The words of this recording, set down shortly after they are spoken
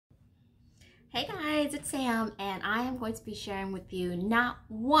Hey guys, it's Sam, and I am going to be sharing with you not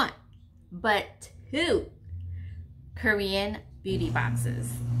one, but two Korean beauty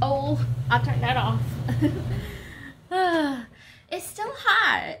boxes. Oh, I'll turn that off. It's still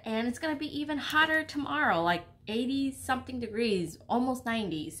hot, and it's gonna be even hotter tomorrow, like 80 something degrees, almost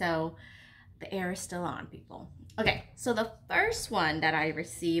 90, so the air is still on, people. Okay, so the first one that I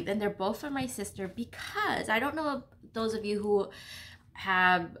received, and they're both from my sister, because I don't know if those of you who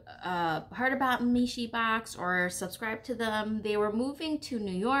have heard about Mishi Box or subscribed to them. They were moving to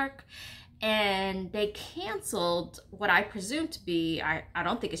New York and they canceled what I presume to be, I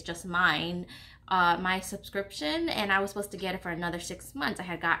don't think it's just mine, my subscription, and I was supposed to get it for another 6 months. I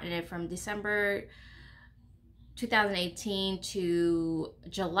had gotten it from December 2018 to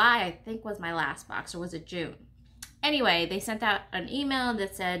July, I think was my last box, or was it June? Anyway, they sent out an email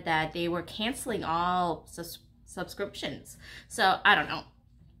that said that they were canceling all subscriptions. So I don't know,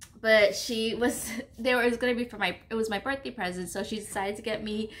 but it was my birthday present, so she decided to get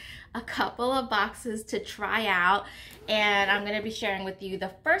me a couple of boxes to try out, and I'm going to be sharing with you.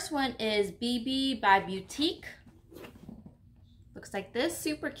 The first one is BB by Beauteque. Looks like this,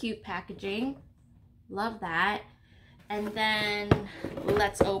 super cute packaging, love that. And then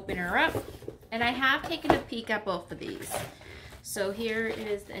let's open her up, and I have taken a peek at both of these. So here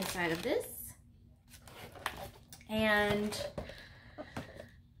is the inside of this. And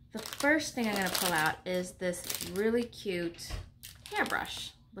the first thing I'm going to pull out is this really cute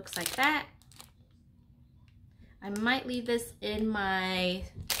hairbrush. Looks like that. I might leave this in my,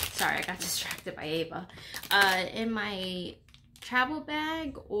 sorry, I got distracted by Ava, in my travel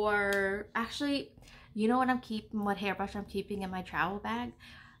bag, or actually, you know what hairbrush I'm keeping in my travel bag?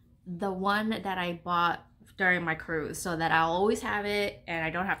 The one that I bought during my cruise, so that I'll always have it and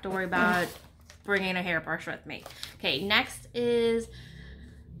I don't have to worry about bringing a hairbrush with me. Okay, next is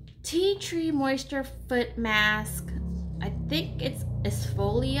Tea Tree Moisture Foot Mask. I think it's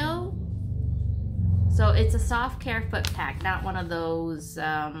Esfolio. So it's a soft care foot pack, not one of those,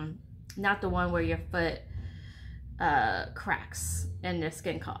 not the one where your foot cracks and the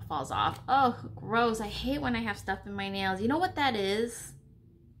skin falls off. Oh, gross. I hate when I have stuff in my nails. You know what that is?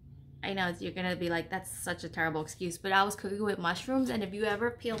 I know you're gonna be like, that's such a terrible excuse, but I was cooking with mushrooms, and if you ever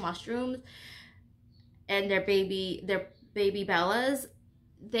peel mushrooms and they're baby Bellas,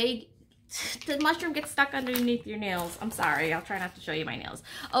 the mushroom gets stuck underneath your nails. I'm sorry, I'll try not to show you my nails.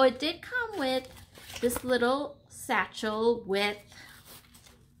 Oh, it did come with this little satchel with,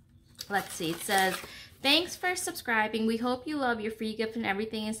 let's see, it says, thanks for subscribing. We hope you love your free gift and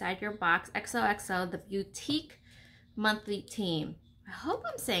everything inside your box. XOXO, the Beauteque monthly team. I hope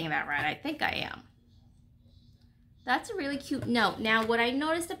I'm saying that right. I think I am. That's a really cute note. Now, what I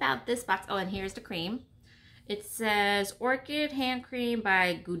noticed about this box, oh, and here's the cream. It says Orchid Hand Cream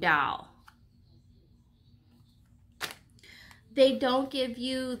by Goudal. They don't give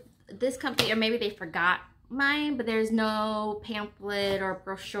you, this company, or maybe they forgot mine, but there's no pamphlet or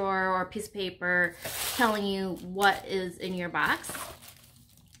brochure or piece of paper telling you what is in your box.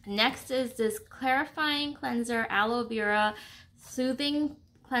 Next is this Clarifying Cleanser Aloe Vera Soothing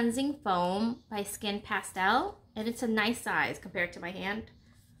Cleansing Foam by Skin Pastel, and it's a nice size compared to my hand.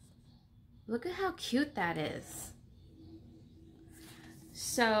 Look at how cute that is.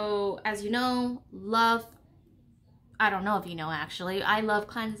 So, as you know, I don't know if you know actually, I love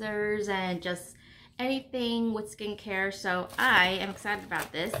cleansers and just anything with skincare, so I am excited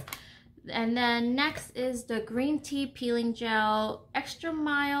about this. And then next is the Green Tea Peeling Gel, extra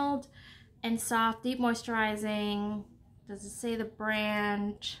mild and soft, deep moisturizing. Does it say the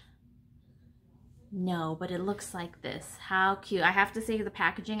brand? No, but it looks like this. How cute. I have to say the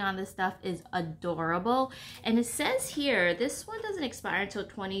packaging on this stuff is adorable. And it says here, this one doesn't expire until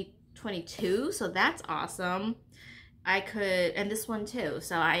 2022, so that's awesome. And this one too.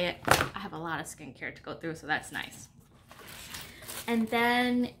 So I have a lot of skincare to go through, so that's nice. And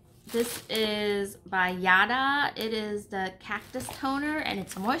then this is by Yada. It is the Cactus Toner, and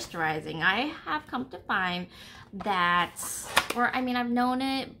it's moisturizing. I have come to find that, or I mean, I've known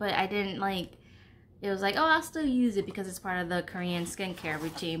it, but I didn't like, it was like, oh, I'll still use it because it's part of the Korean skincare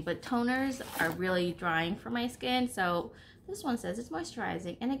routine, but toners are really drying for my skin, so this one says it's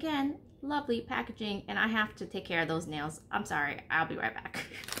moisturizing. And again, lovely packaging, and I have to take care of those nails. I'm sorry, I'll be right back.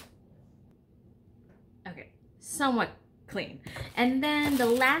 Okay, somewhat clean. And then the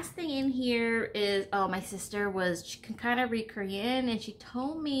last thing in here is, oh, my sister she can kind of read Korean, and she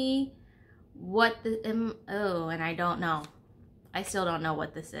told me what the, oh, and I don't know. I still don't know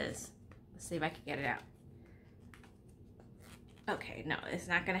what this is. Let's see if I can get it out. Okay, no, it's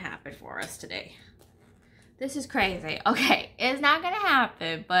not gonna happen for us today. This is crazy. Okay, it's not gonna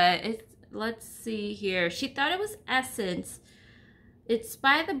happen, but it's let's see here. She thought it was Essence. It's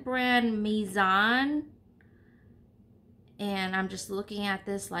by the brand Maison. And I'm just looking at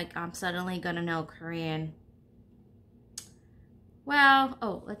this like I'm suddenly gonna know Korean. Well,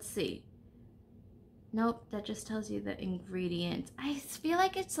 oh, let's see. Nope, that just tells you the ingredients. I feel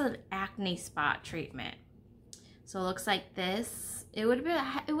like it's an acne spot treatment. So it looks like this. It would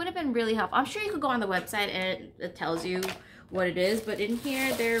have been really helpful. I'm sure you could go on the website and it tells you what it is, but in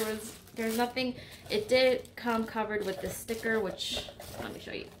here there's nothing. It did come covered with this sticker, which let me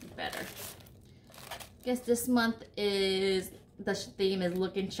show you better. I guess this month is the theme is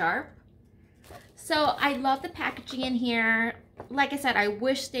looking sharp. So I love the packaging in here. Like I said, I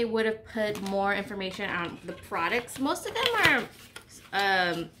wish they would have put more information on the products. Most of them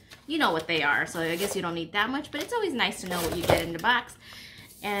are, you know what they are, so I guess you don't need that much, but it's always nice to know what you get in the box.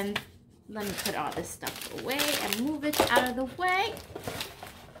 And let me put all this stuff away and move it out of the way.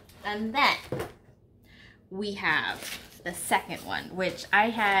 And then we have the second one, which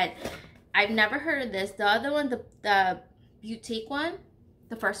I've never heard of this. The other one, the Beauteque one,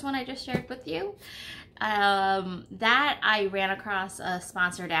 the first one I just shared with you, that I ran across a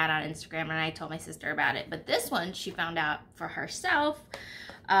sponsored ad on Instagram and I told my sister about it. But this one she found out for herself,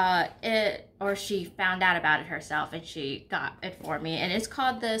 or she found out about it herself and she got it for me. And it's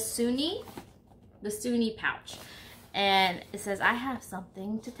called the Sooni pouch. And it says, I have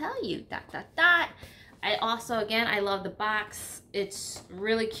something to tell you, ... I also, again, I love the box. It's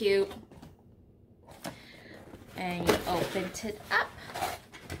really cute. And you open it up.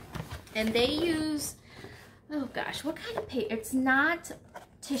 And they use, oh gosh, what kind of paper? It's not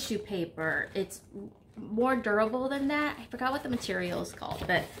tissue paper. It's more durable than that. I forgot what the material is called,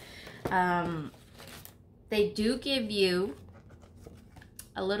 but they do give you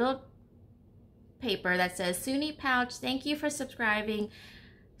a little paper that says Sooni pouch, thank you for subscribing,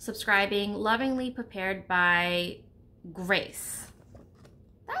 lovingly prepared by Grace.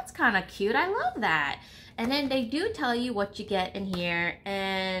 That's kind of cute. I love that. And then they do tell you what you get in here.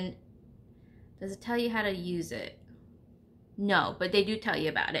 And does it tell you how to use it? No, but they do tell you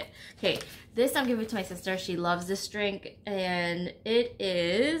about it. Okay, this I'm giving to my sister. She loves this drink, and it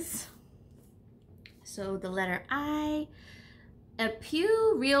is, so the letter I, a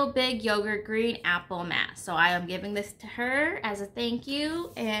Pew Real Big Yogurt Green Apple Mask. So I am giving this to her as a thank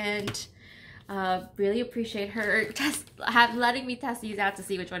you, and really appreciate her letting me test these out to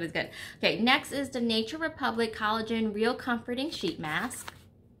see which one is good. Okay, next is the Nature Republic Collagen Real Comforting Sheet Mask.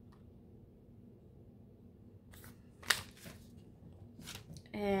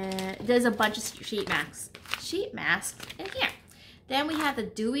 And there's a bunch of sheet masks in here. Then we have the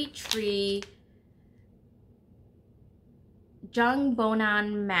Dewy Tree Jung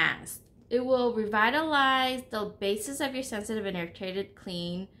Bonan Mask. It will revitalize the bases of your sensitive and irritated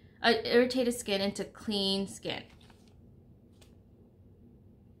skin into clean skin.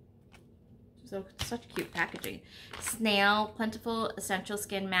 So such cute packaging. Snail Plentiful Essential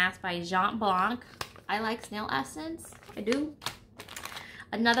Skin Mask by Jean Blanc. I like snail essence. I do.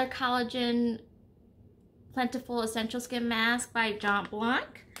 Another Collagen Plentiful Essential Skin Mask by Jean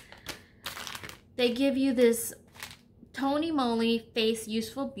Blanc. They give you this Tony Moly Face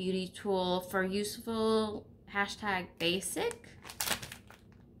Useful Beauty Tool for useful #basic.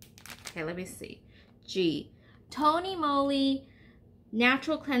 Okay, let me see. G. Tony Moly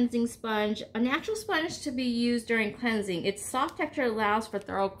Natural Cleansing Sponge. A natural sponge to be used during cleansing. Its soft texture allows for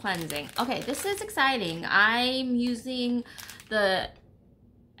thorough cleansing. Okay, this is exciting. I'm using the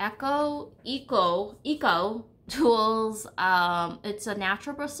Eco Tools. It's a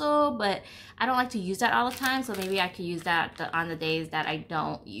natural bristle, but I don't like to use that all the time, so maybe I could use that on the days that I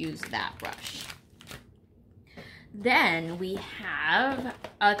don't use that brush. Then we have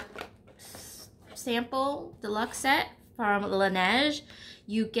a sample deluxe set from Laneige.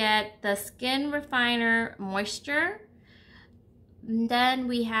 You get the Skin Refiner Moisture. And then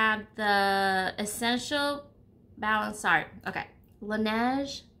we have the Essential Balance,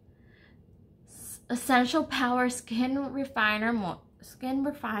 Laneige Essential Power Skin Refiner,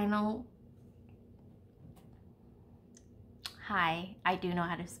 Hi, I do know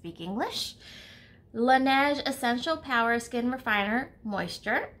how to speak English. Laneige Essential Power Skin Refiner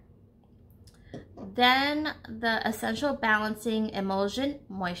Moisture. Then the Essential Balancing Emulsion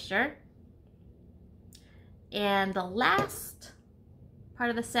Moisture. And the last part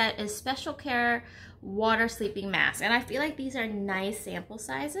of the set is Special Care Water Sleeping Mask. And I feel like these are nice sample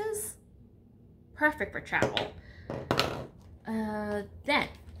sizes. Perfect for travel. Then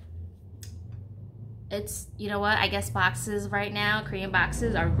it's, you know what, I guess boxes right now, Korean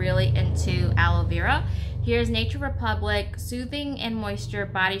boxes are really into aloe vera. Here's Nature Republic Soothing and Moisture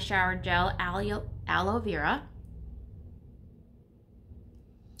Body Shower Gel Aloe Vera.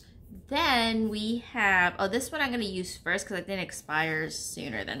 Then we have, oh, this one I'm going to use first because I think it expires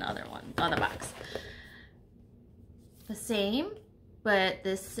sooner than the other one, the other box. The same, but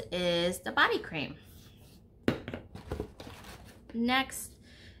this is the body cream. Next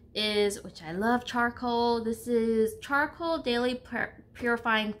is, which I love, charcoal. This is Charcoal Daily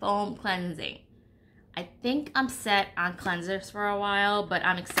Purifying Foam Cleansing. I think I'm set on cleansers for a while, but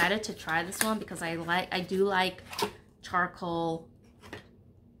I'm excited to try this one because I do like charcoal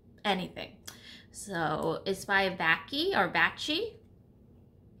anything. So it's by Beauteque or Beauteque.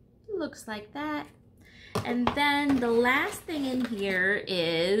 Looks like that. And then the last thing in here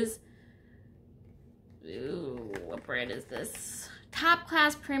is, ooh, what brand is this? Top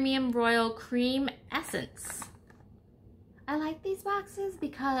Class Premium Royal Cream Essence. I like these boxes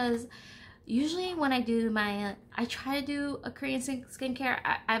because usually when I do my, I try to do a Korean skincare.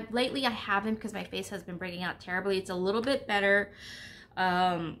 Lately I haven't because my face has been breaking out terribly. It's a little bit better,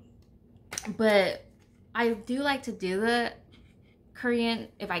 but I do like to do the Korean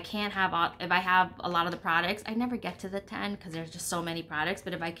if I can't have, if I have a lot of the products. I never get to the 10 because there's just so many products,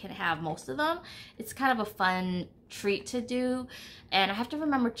 but if I can have most of them, it's kind of a fun treat to do. And I have to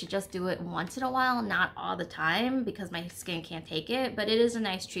remember to just do it once in a while, not all the time, because my skin can't take it, but it is a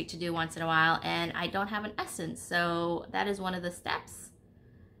nice treat to do once in a while. And I don't have an essence, so that is one of the steps,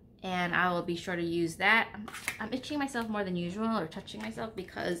 and I will be sure to use that. I'm itching myself more than usual, or touching myself,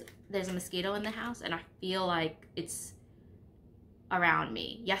 because there's a mosquito in the house and I feel like it's around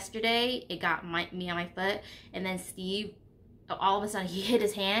me. Yesterday it got me on my foot, and then Steve, all of a sudden he hit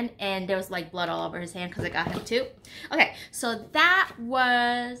his hand and there was like blood all over his hand because it got him too. Okay, so that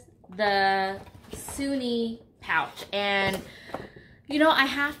was the Sooni pouch, and you know, I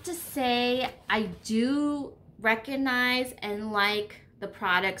have to say I do recognize and like the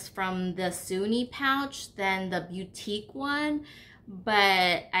products from the Sooni pouch than the Beauteque one,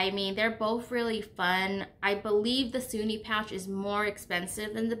 but I mean, they're both really fun. I believe the Sooni pouch is more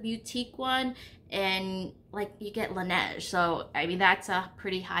expensive than the Beauteque one, and like you get Laneige, so I mean that's a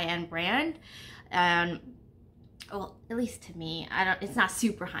pretty high-end brand. Well, at least to me, it's not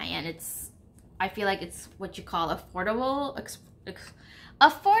super high-end. I feel like it's what you call affordable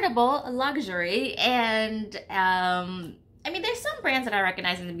luxury. And I mean, there's some brands that I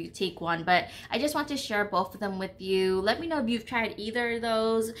recognize in the Beauteque one, but I just want to share both of them with you. Let me know if you've tried either of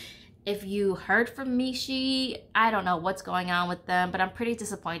those. If you heard from Mishi, I don't know what's going on with them, but I'm pretty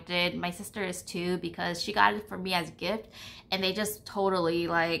disappointed. My sister is too, because she got it for me as a gift, and they just totally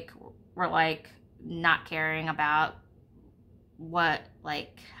like were like not caring about what,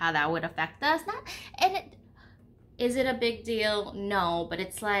 like, how that would affect us. Is it a big deal? No, but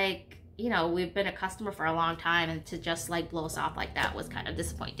it's like, you know, we've been a customer for a long time, and to just like blow us off like that was kind of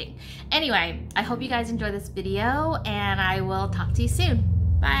disappointing. Anyway, I hope you guys enjoyed this video, and I will talk to you soon.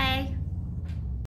 Bye.